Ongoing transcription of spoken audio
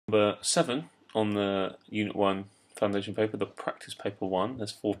Number 7 on the Unit 1 foundation paper, the practice paper 1.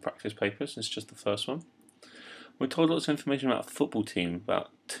 There's 4 practice papers, it's just the first one. We're told lots of information about a football team, about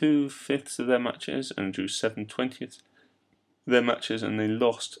 2/5 of their matches, and drew 7/20 of their matches, and they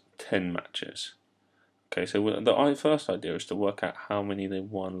lost 10 matches. Okay, so the first idea is to work out how many they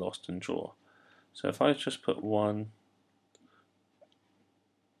won, lost, and draw. So if I just put 1,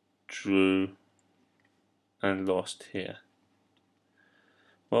 drew, and lost here.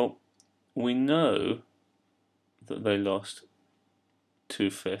 Well, we know that they lost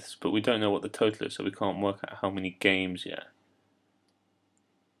 2/5, but we don't know what the total is, so we can't work out how many games yet.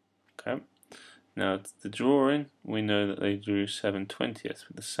 Okay. Now the drawing, we know that they drew 7/20,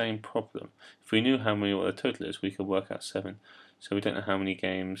 with the same problem. If we knew what the total is, we could work out 7. So we don't know how many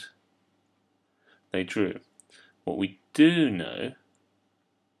games they drew. What we do know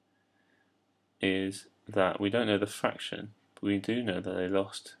is that we don't know the fraction, but we do know that they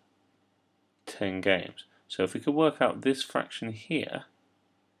lost 10 games. So if we could work out this fraction here,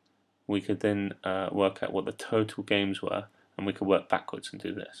 we could then work out what the total games were, and we could work backwards and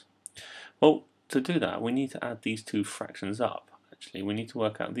do this. Well, to do that, we need to add these two fractions up. Actually, we need to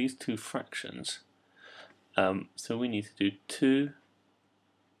work out these two fractions. So we need to do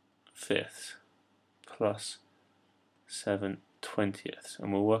 2/5 plus 7/20,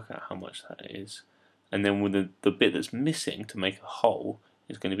 and we'll work out how much that is. And then with the bit that's missing to make a whole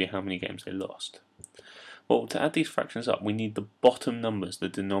is going to be how many games they lost. Well, to add these fractions up, we need the bottom numbers, the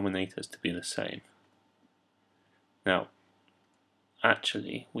denominators, to be the same. Now,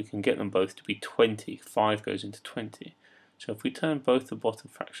 actually, we can get them both to be 20. 5 goes into 20. So if we turn both the bottom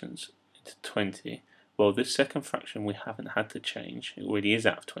fractions into 20, well, this second fraction we haven't had to change. It already is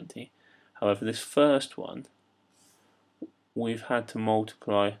out of 20. However, this first one, we've had to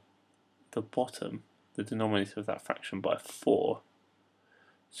multiply the bottom, the denominator of that fraction, by 4.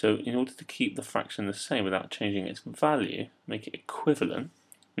 So in order to keep the fraction the same without changing its value, make it equivalent,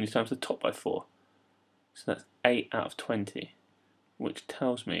 we need to times the top by 4. So that's 8 out of 20, which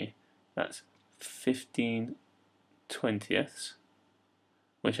tells me that's 15/20,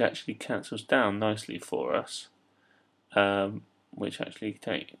 which actually cancels down nicely for us, which actually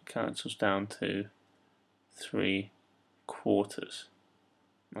cancels down to 3/4.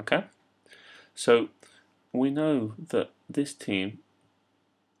 Okay? So we know that this team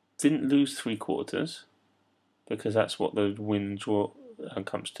didn't lose 3/4 because that's what the win and draw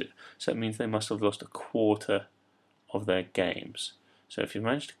comes to. So it means they must have lost 1/4 of their games. So if you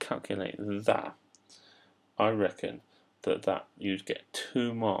manage to calculate that, I reckon that you'd get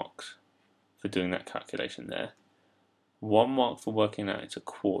 2 marks for doing that calculation there. 1 mark for working out it's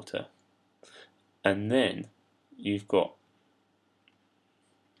 1/4, and then you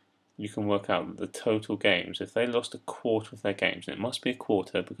can work out the total games. If they lost 1/4 of their games, and it must be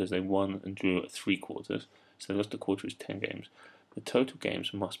 1/4 because they won and drew at 3/4, so they lost 1/4 is 10 games. The total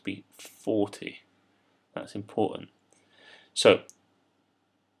games must be 40. That's important. So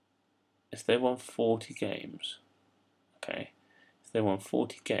if they won 40 games, okay, if they won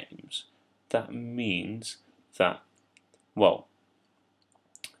 40 games, that means that, well,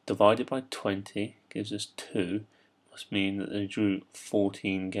 divided by 20 gives us 2, must mean that they drew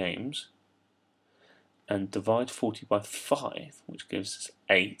 14 games, and divide 40 by 5, which gives us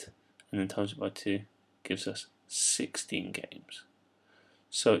 8, and then times it by 2 gives us 16 games.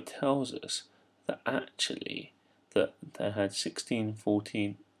 So it tells us that actually that they had 16,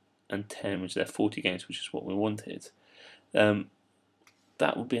 14, and 10, which are 40 games, which is what we wanted.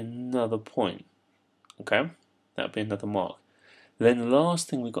 That would be another point. Okay, that would be another mark. Then the last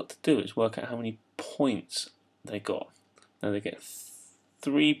thing we've got to do is work out how many points they got. Now they get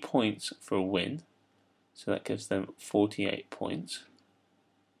 3 points for a win, so that gives them 48 points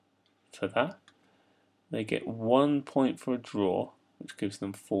for that. They get 1 point for a draw, which gives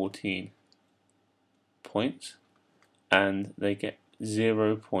them 14 points, and they get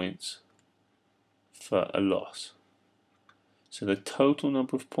 0 points for a loss. So the total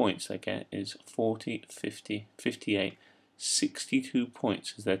number of points they get is 40, 50, 58, 62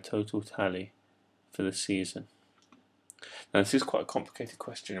 points is their total tally for the season. Now this is quite a complicated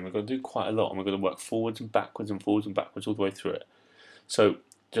question, and we've got to do quite a lot, and we're going to work forwards and backwards and forwards and backwards all the way through it. So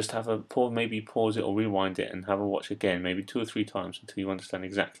just have a pause, maybe pause it or rewind it and have a watch again, maybe 2 or 3 times until you understand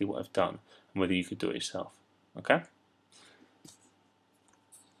exactly what I've done and whether you could do it yourself. Okay?